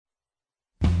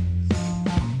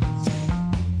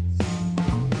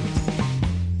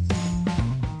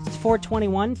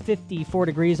421, 54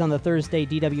 degrees on the Thursday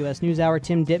DWS News Hour.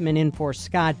 Tim Ditman in for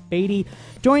Scott Beatty.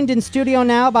 Joined in studio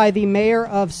now by the mayor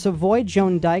of Savoy,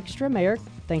 Joan Dykstra. Mayor,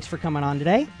 thanks for coming on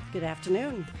today. Good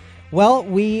afternoon. Well,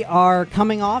 we are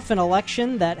coming off an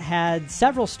election that had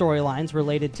several storylines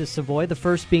related to Savoy, the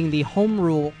first being the home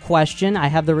rule question. I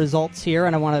have the results here,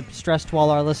 and I want to stress to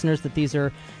all our listeners that these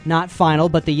are not final,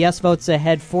 but the yes votes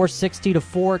ahead 460 to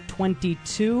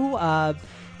 422.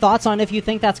 Thoughts on if you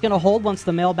think that's going to hold once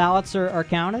the mail ballots are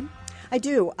counted? I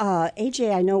do.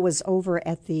 AJ, I know, was over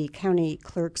at the county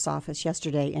clerk's office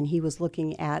yesterday, and he was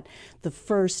looking at the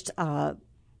first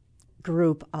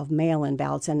group of mail-in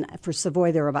ballots, and for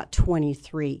Savoy there were about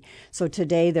 23. So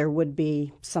today there would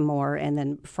be some more, and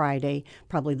then Friday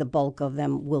probably the bulk of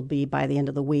them will be by the end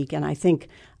of the week. And I think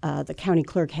the county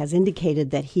clerk has indicated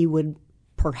that he would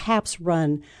perhaps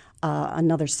run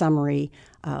another summary,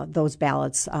 those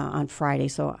ballots on Friday.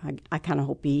 So I kind of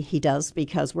hope he does,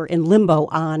 because we're in limbo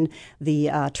on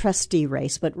the trustee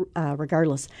race. But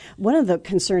regardless, one of the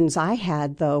concerns I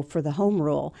had, though, for the home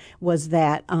rule was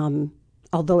that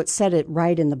although it said it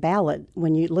right in the ballot,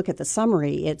 when you look at the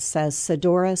summary, it says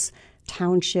Sodorus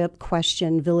Township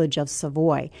question Village of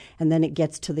Savoy, and then it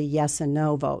gets to the yes and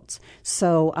no votes.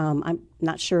 So I'm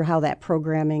not sure how that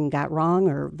programming got wrong,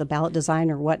 or the ballot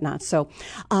design, or whatnot. So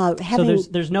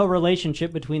there's no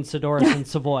relationship between Sodorus and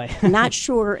Savoy. Not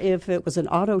sure if it was an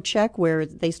auto check where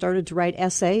they started to write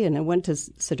essay and it went to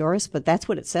Sodorus, but that's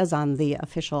what it says on the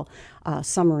official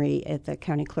summary at the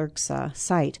county clerk's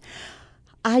site.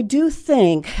 I do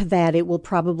think that it will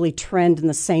probably trend in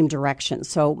the same direction.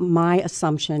 So my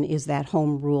assumption is that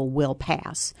home rule will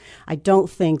pass. I don't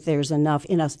think there's enough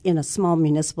in a small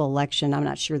municipal election. I'm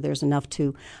not sure there's enough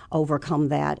to overcome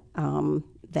that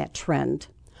trend.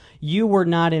 You were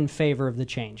not in favor of the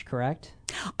change, correct?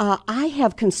 I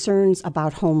have concerns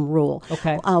about home rule.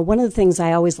 Okay. One of the things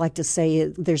I always like to say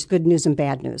is there's good news and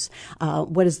bad news.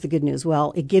 What is the good news?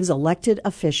 Well, it gives elected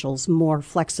officials more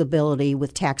flexibility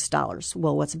with tax dollars.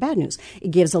 Well, what's the bad news?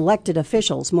 It gives elected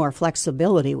officials more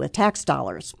flexibility with tax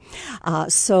dollars.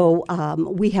 So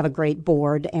we have a great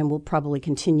board, and we'll probably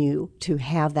continue to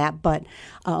have that. But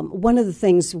one of the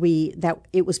things that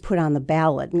it was put on the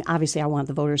ballot, and obviously I want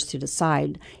the voters to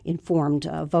decide informed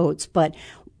votes, but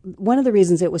one of the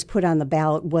reasons it was put on the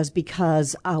ballot was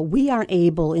because we aren't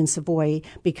able in Savoy,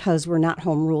 because we're not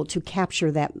home ruled, to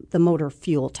capture the motor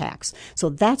fuel tax. So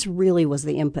that's really was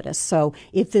the impetus. So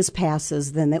if this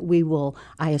passes, then that we will,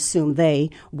 I assume they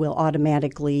will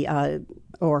automatically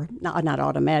or not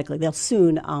automatically, they'll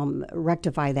soon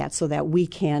rectify that so that we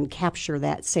can capture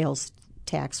that sales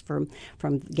tax from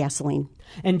gasoline.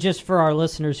 And just for our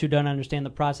listeners who don't understand the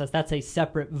process, that's a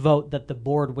separate vote that the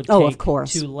board would take of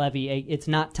course. To levy. It's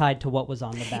not tied to what was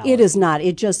on the ballot. It is not.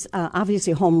 It just,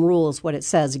 obviously home rule is what it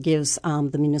says. It gives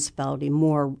the municipality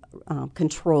more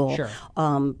control. Sure.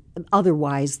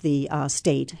 Otherwise, the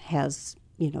state has,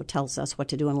 tells us what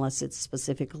to do unless it's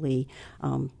specifically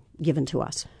given to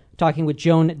us. Talking with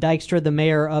Joan Dykstra, the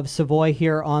mayor of Savoy,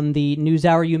 here on the News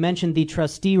Hour. You mentioned the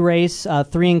trustee race,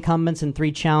 3 incumbents and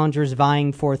 3 challengers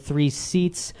vying for 3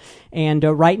 seats. And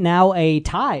right now, a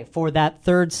tie for that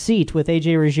 3rd seat with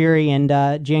A.J. Ruggieri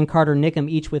and Jan Carter Nickham,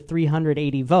 each with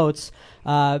 380 votes.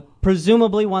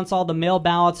 Presumably, once all the mail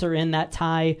ballots are in, that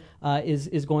tie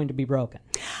is going to be broken.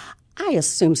 I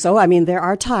assume so. I mean, there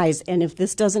are ties, and if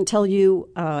this doesn't tell you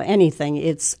anything,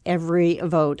 it's every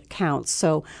vote counts.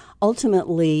 So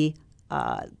ultimately,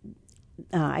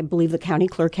 I believe the county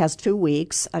clerk has 2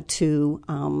 weeks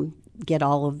to get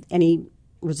all of any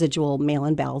residual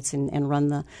mail-in ballots and run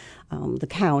the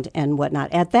count and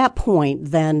whatnot. At that point,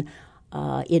 then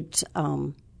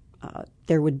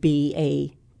there would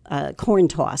be a coin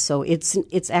toss. So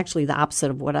it's actually the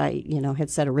opposite of what I had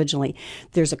said originally.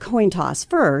 There's a coin toss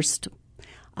first,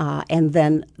 and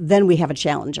then we have a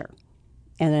challenger.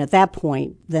 And at that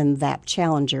point, then that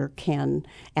challenger can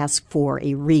ask for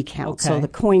a recount. Okay. So the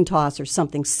coin toss or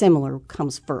something similar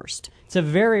comes first. It's a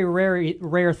very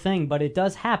rare thing, but it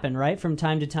does happen, right? From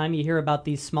time to time, you hear about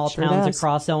these small towns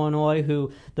across Illinois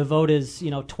who the vote is,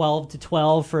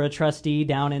 12-12 for a trustee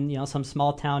down in, some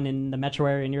small town in the metro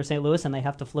area near St. Louis, and they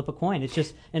have to flip a coin. It's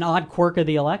just an odd quirk of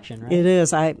the election, right? It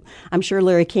is. I'm sure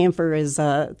Larry Camphor is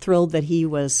thrilled that he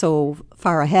was so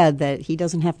far ahead that he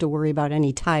doesn't have to worry about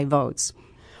any tie votes.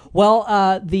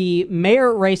 Well, the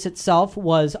mayor race itself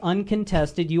was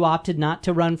uncontested. You opted not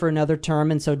to run for another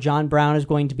term, and so John Brown is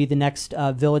going to be the next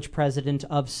village president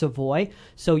of Savoy.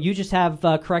 So you just have,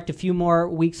 a few more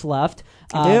weeks left.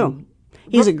 I do.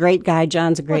 He's a great guy.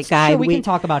 John's a great guy. Sure, we can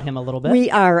talk about him a little bit. We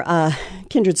are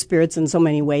kindred spirits in so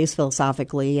many ways,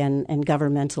 philosophically and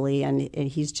governmentally, and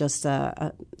he's just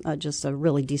a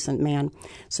really decent man.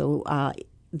 So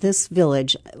this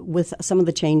village, with some of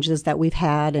the changes that we've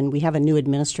had, and we have a new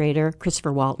administrator,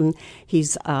 Christopher Walton.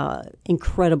 He's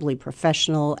incredibly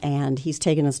professional, and he's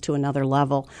taken us to another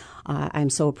level. I'm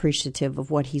so appreciative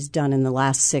of what he's done in the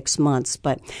last 6 months.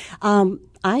 But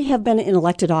I have been in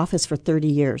elected office for 30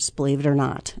 years, believe it or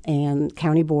not, and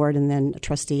county board, and then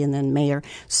trustee, and then mayor.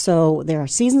 So there are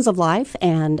seasons of life,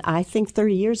 and I think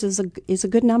 30 years is a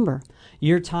good number.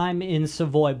 Your time in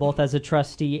Savoy, both as a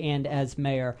trustee and as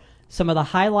mayor, some of the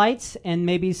highlights and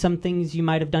maybe some things you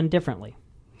might have done differently.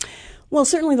 Well,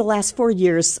 certainly the last 4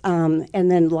 years, and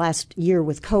then last year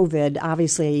with COVID,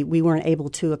 obviously we weren't able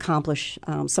to accomplish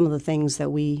some of the things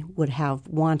that we would have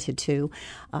wanted to.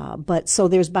 But so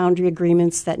there's boundary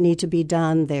agreements that need to be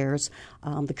done. There's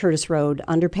the Curtis Road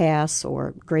underpass,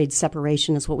 or grade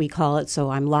separation is what we call it. So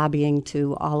I'm lobbying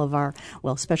to all of our,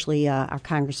 well, especially our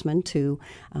congressman, to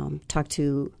talk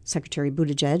to Secretary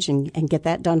Buttigieg and get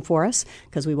that done for us,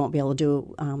 because we won't be able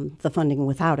to do the funding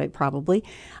without it probably.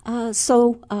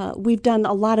 So we've done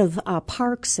a lot of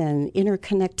parks and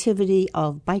interconnectivity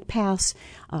of bike paths.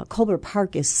 Colbert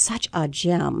Park is such a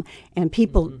gem, and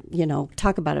people,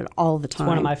 talk about it all the time. It's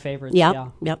one of my favorites.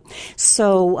 Yep.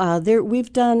 So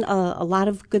we've done a lot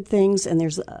of good things, and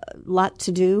there's a lot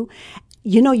to do.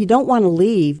 You don't want to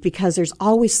leave, because there's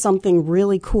always something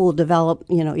really cool develop,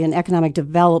 in economic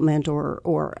development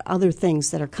or other things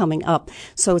that are coming up.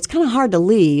 So it's kind of hard to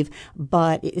leave,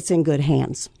 but it's in good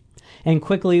hands. And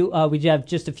quickly, we have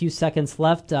just a few seconds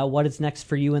left. What is next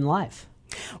for you in life?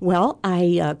 Well,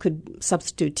 I could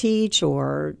substitute teach,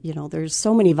 or, there's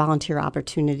so many volunteer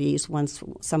opportunities once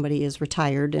somebody is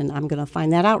retired, and I'm going to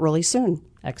find that out really soon.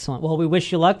 Excellent. Well, we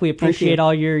wish you luck. We appreciate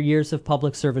all your years of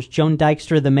public service. Joan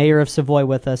Dykstra, the mayor of Savoy,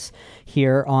 with us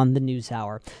here on the News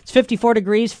Hour. It's 54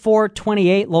 degrees,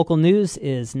 428. Local news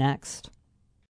is next.